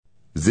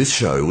This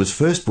show was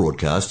first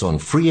broadcast on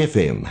Free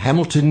FM,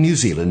 Hamilton, New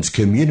Zealand's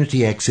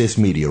community access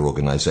media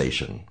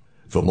organisation.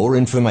 For more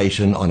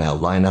information on our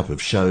lineup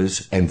of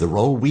shows and the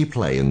role we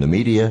play in the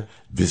media,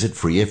 visit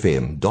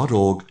freefm.org.nz.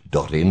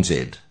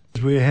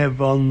 We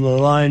have on the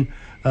line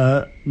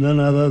none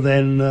other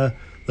than the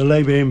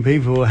Labour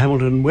MP for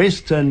Hamilton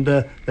West, and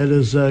that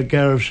is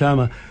Gaurav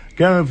Sharma.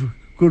 Gaurav,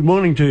 good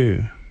morning to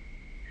you.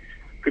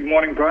 Good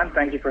morning, Bryan.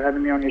 Thank you for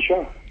having me on your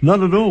show.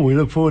 Not at all. We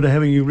look forward to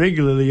having you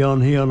regularly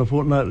on here on a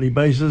fortnightly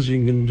basis.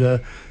 You can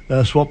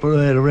swap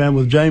that around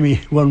with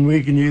Jamie one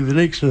week and you the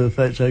next, if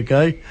that's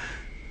okay.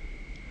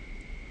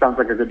 Sounds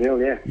like a good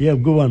deal, yeah. Yeah,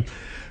 good one.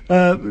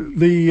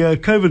 The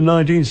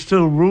COVID-19 is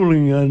still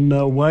ruling in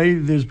a way.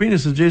 There's been a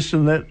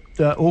suggestion that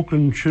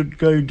Auckland should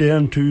go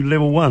down to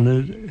level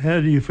 1.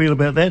 How do you feel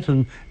about that?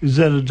 And is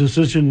that a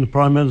decision the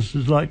Prime Minister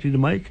is likely to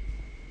make?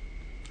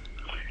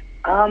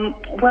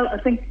 Well, I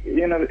think,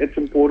 it's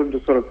important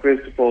to sort of,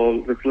 first of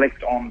all,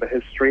 reflect on the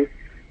history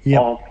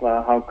of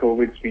how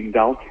COVID's been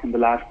dealt in the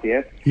last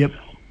year. Yep.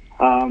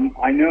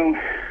 I know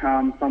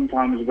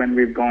sometimes when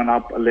we've gone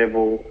up a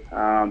level,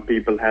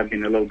 people have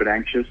been a little bit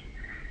anxious.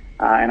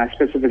 And I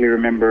specifically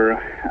remember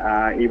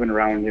even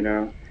around,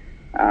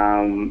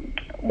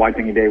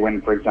 Waitangi Day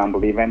when, for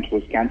example, the event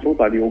was cancelled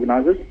by the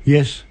organisers.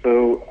 Yes.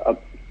 So,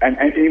 and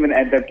even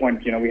at that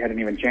point, we hadn't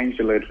even changed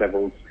alert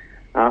levels.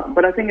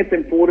 But I think it's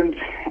important,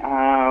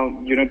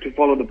 to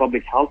follow the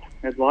public health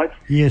advice.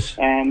 Yes.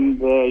 And,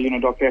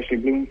 Dr. Ashley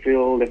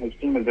Bloomfield and his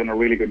team has done a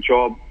really good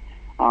job.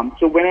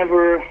 So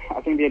whenever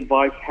I think the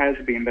advice has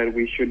been that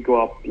we should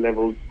go up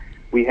levels,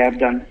 we have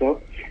done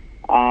so.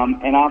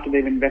 And after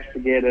they've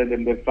investigated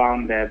and they've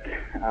found that,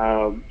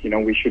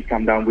 we should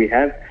come down, we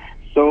have.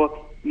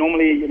 So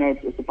normally,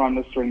 it's the Prime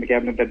Minister and the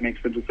Cabinet that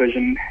makes the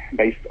decision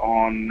based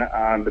on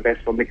the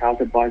best public health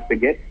advice they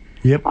get.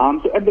 Yep.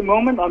 So at the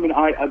moment,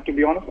 I to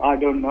be honest, I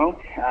don't know.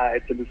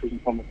 It's a decision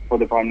for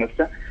the Prime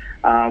Minister.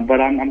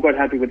 But I'm quite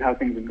happy with how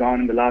things have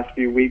gone in the last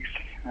few weeks.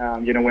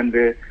 When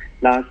the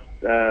last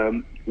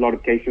lot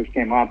of cases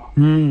came up,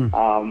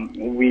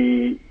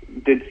 we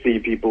did see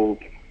people,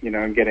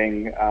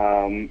 getting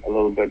a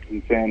little bit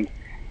concerned.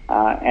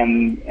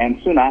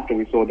 And soon after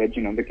we saw that,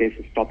 the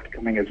cases stopped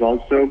coming as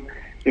well. So,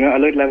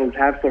 alert levels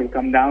have sort of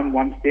come down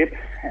one step.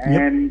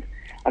 And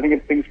I think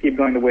if things keep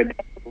going the way they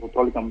are, we'll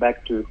probably come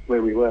back to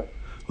where we were.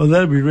 Well,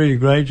 that'd be really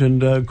great.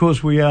 And, of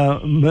course, we are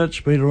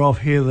much better off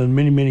here than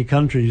many, many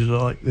countries,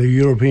 like the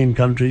European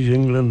countries,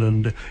 England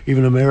and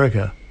even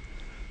America.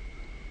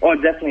 Oh,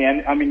 definitely.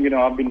 And, I've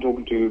been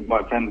talking to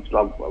my friends who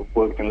have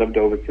worked and lived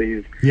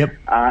overseas. Yep.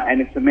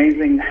 And it's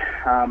amazing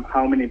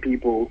how many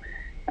people,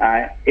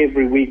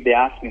 every week they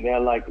ask me, they're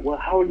like, well,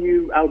 how are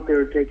you out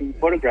there taking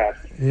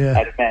photographs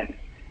at events?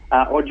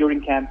 Or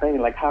during campaign,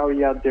 like, how are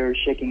you out there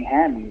shaking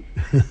hands?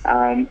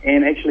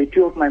 And actually,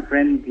 two of my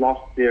friends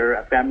lost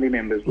their family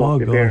members, lost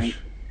their parents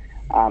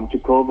to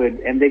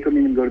COVID, and they couldn't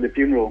even go to the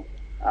funeral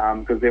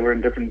because they were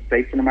in different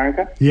states in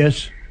America.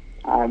 Yes.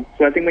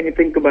 So I think when you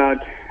think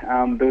about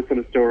those sort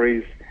of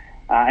stories,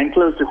 and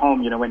close to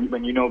home,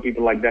 when you know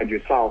people like that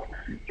yourself,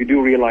 you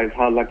do realize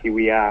how lucky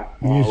we are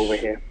over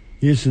here.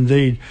 Yes,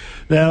 indeed.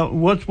 Now,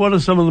 what are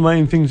some of the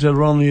main things that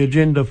are on the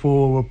agenda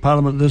for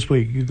Parliament this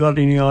week? You got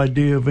any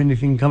idea of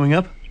anything coming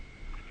up?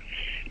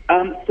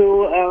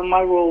 So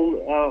my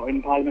role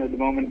in Parliament at the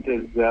moment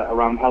is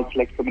around Health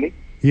Select Committee.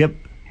 Yep.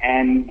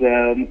 And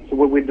so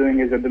what we're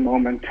doing is at the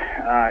moment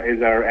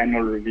is our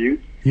annual reviews.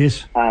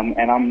 Yes.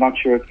 And I'm not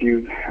sure if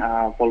you've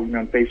followed me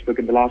on Facebook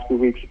in the last few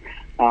weeks.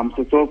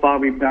 So far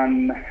we've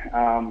done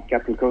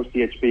Capital Coast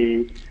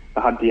DHB, the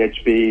HUD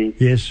DHB,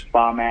 yes,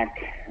 Barmac.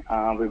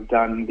 We've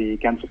done the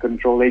Cancer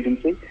Control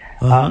Agency,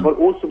 but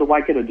also the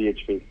Waikato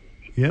DHB.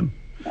 Yeah.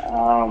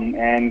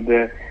 And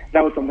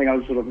that was something I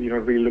was sort of,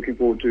 really looking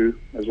forward to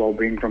as well,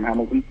 being from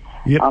Hamilton.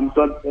 Yep.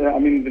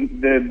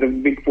 The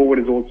big forward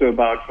is also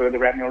about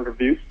further annual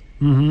reviews.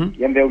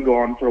 Mm-hmm. And they'll go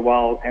on for a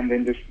while, and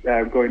then just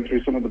going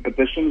through some of the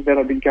petitions that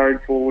have been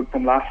carried forward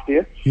from last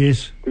year.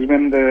 Yes. Because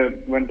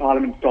when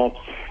Parliament stops,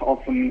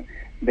 often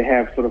they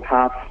have sort of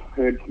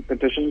half-heard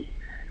petitions.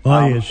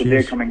 Yes, so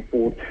they're coming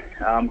forth.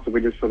 So we're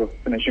just sort of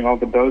finishing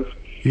off with those.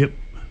 Yep.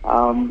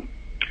 And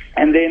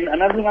then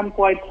another thing I'm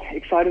quite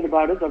excited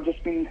about is I've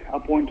just been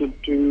appointed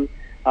to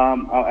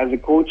as a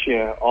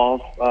co-chair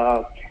of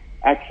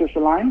Access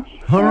Alliance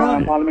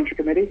Parliamentary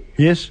Committee.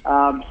 Yes.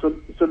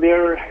 So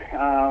they're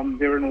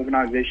an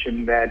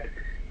organisation that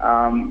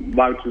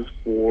vouches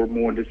for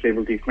more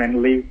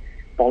disability-friendly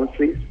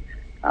policies.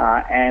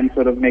 And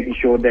sort of making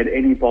sure that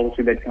any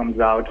policy that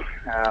comes out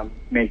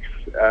makes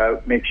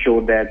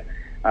sure that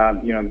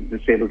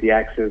disability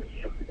access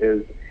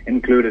is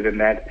included in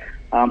that.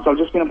 So I've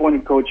just been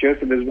appointed co-chair.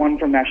 So there's one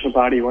from National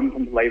Party, one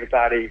from the Labour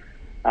Party,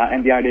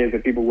 and the idea is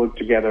that people work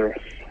together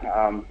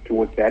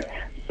towards that.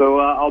 So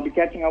I'll be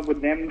catching up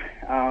with them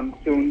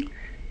soon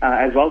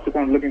as well. So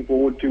kind of looking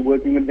forward to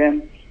working with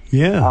them.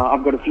 Yeah.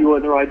 I've got a few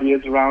other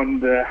ideas around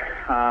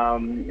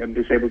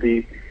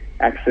disability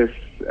access,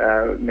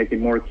 make it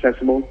more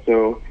accessible.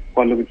 So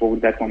quite looking forward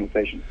to that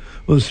conversation.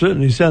 Well, it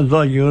certainly sounds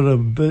like you got a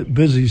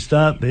busy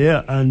start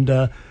there, and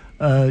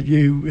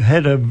You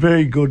had a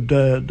very good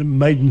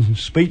maiden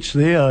speech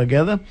there, I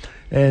gather,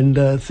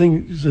 and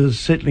things are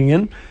settling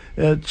in.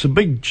 It's a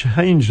big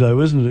change,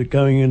 though, isn't it,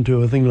 going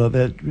into a thing like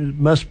that? It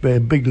must be a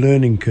big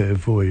learning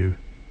curve for you.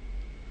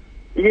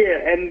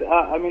 Yeah, and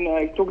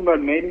talking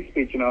about maiden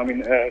speech, I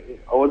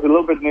was a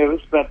little bit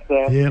nervous, but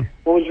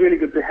what was really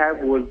good to have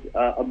was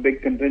a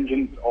big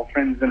contingent of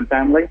friends and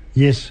family.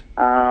 Yes.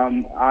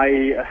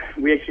 We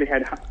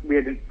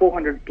had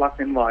 400 plus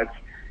invites,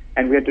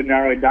 and we had to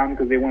narrow it down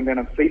because there weren't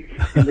enough seats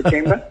in the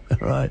chamber.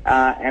 Right.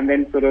 And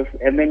then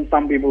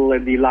some people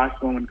at the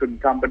last moment couldn't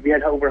come, but we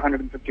had over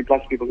 150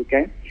 plus people who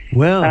came.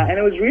 Wow. And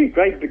it was really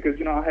great because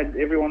I had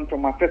everyone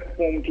from my fifth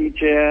form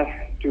teacher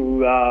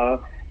to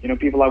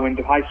people I went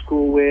to high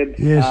school with,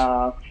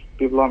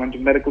 people I went to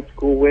medical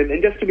school with,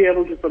 and just to be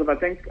able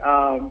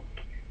to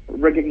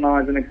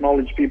recognize and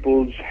acknowledge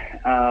people's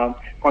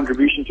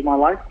contribution to my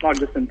life, not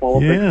just in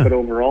politics, but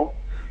overall.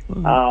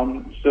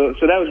 So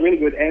that was really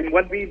good. And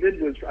what we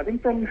did was, I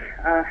think from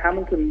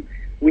Hamilton,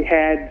 we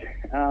had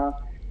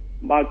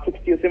about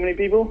 60 or 70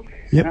 people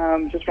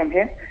just from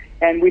here,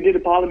 and we did a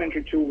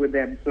parliamentary tour with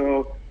them.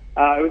 So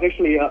it was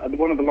actually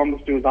one of the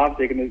longest tours I've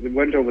taken. It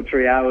went over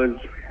 3 hours,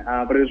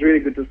 but it was really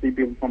good to see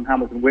people from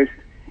Hamilton West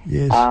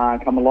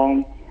come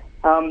along.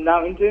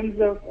 Now, in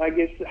terms of, I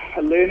guess,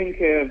 a learning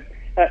curve,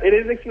 it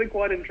is actually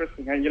quite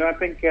interesting. And, I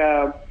think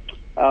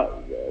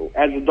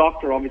as a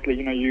doctor, obviously,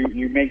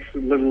 you make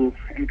little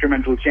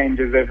incremental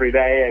changes every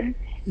day, and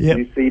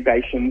you see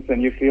patients,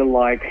 and you feel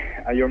like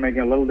you're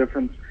making a little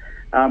difference.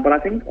 But I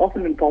think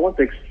often in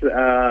politics,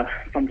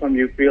 sometimes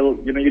you feel,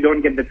 you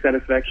don't get that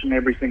satisfaction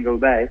every single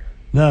day.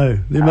 No,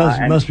 there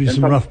must be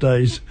some rough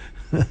days.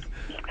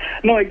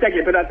 No,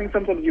 exactly. But I think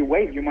sometimes you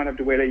might have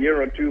to wait a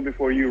year or two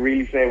before you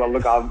really say, well,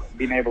 look, I've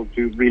been able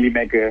to really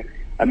make a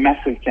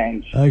massive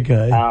change.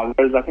 Okay.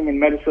 Whereas I think in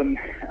medicine,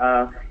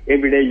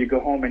 every day you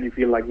go home and you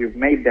feel like you've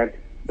made that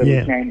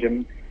little change,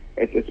 and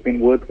it's been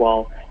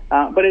worthwhile.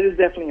 But it is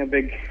definitely a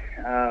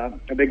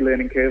big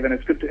learning curve, and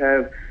it's good to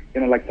have,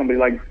 like somebody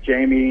like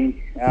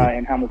Jamie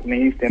in Hamilton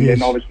East, and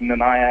then obviously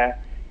Nanaya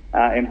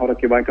in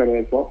Horakiwaikato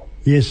as well.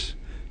 Yes.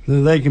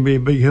 They can be a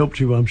big help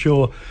to you, I'm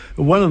sure.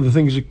 One of the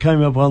things that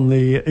came up on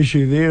the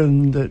issue there,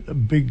 and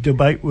that big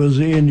debate, was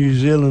Air New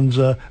Zealand's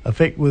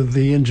effect with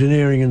the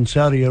engineering in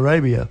Saudi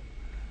Arabia.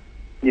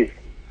 Yes.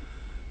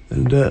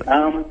 And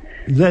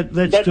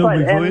that's still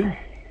right. before you?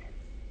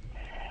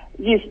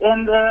 Yes,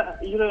 and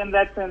in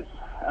that sense,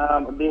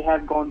 they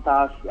have gone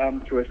past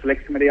through a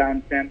select committee, I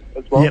understand,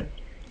 as well. Yep.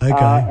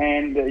 Okay.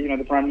 And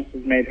the Prime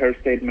Minister's made her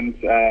statement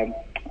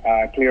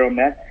clear on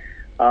that.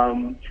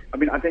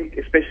 I think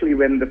especially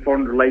when the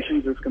foreign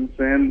relations is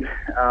concerned,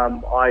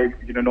 I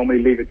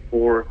normally leave it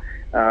for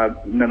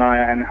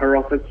Nanaya and her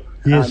office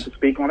to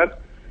speak on it,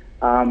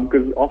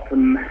 because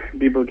often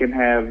people can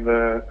have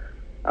a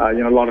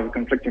lot of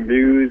conflicting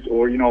views,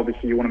 or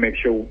obviously you want to make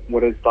sure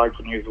what is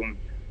Taiki New Zealand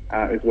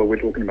is what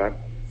we're talking about.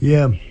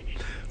 Yeah.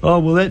 Oh,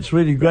 well, that's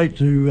really great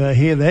to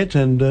hear that,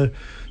 and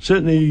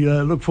certainly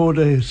look forward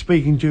to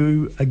speaking to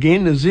you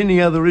again. Is there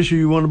any other issue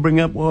you want to bring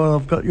up while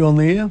I've got you on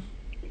the air?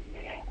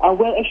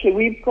 Well, actually,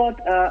 we've got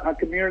a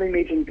community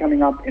meeting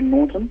coming up in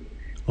Norton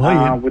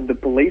with the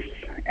police,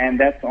 and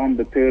that's on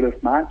the 3rd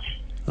of March.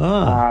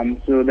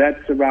 So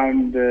that's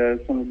around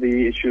some of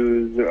the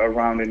issues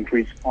around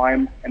increased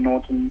crime in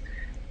Norton.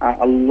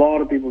 A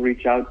lot of people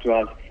reach out to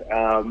us,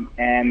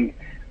 and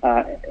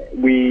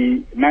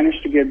we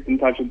managed to get in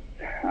touch with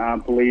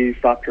police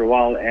after a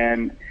while,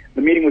 and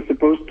the meeting was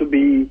supposed to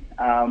be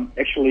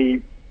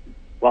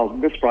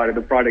this Friday,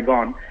 the Friday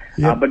gone.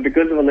 Yep. But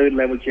because of alert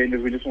level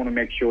changes, we just want to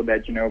make sure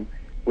that,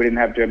 we didn't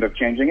have to end up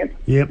changing it.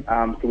 Yep.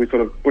 So we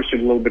sort of pushed it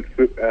a little bit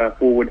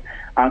forward.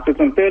 So it's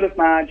on 3rd of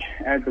March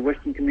at the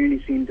Western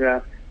Community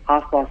Centre,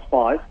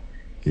 5:30.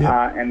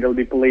 Yep. And there'll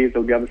be police,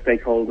 there'll be other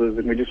stakeholders,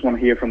 and we just want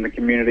to hear from the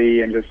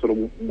community and just sort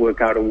of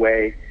work out a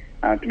way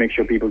to make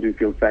sure people do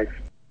feel safe.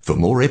 For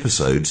more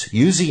episodes,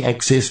 use the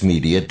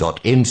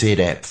accessmedia.nz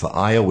app for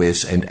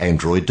iOS and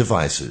Android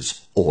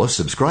devices, or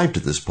subscribe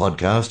to this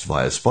podcast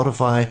via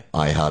Spotify,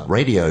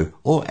 iHeartRadio,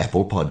 or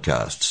Apple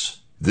Podcasts.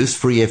 This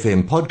Free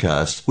FM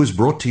podcast was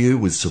brought to you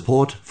with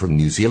support from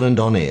New Zealand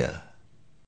On Air.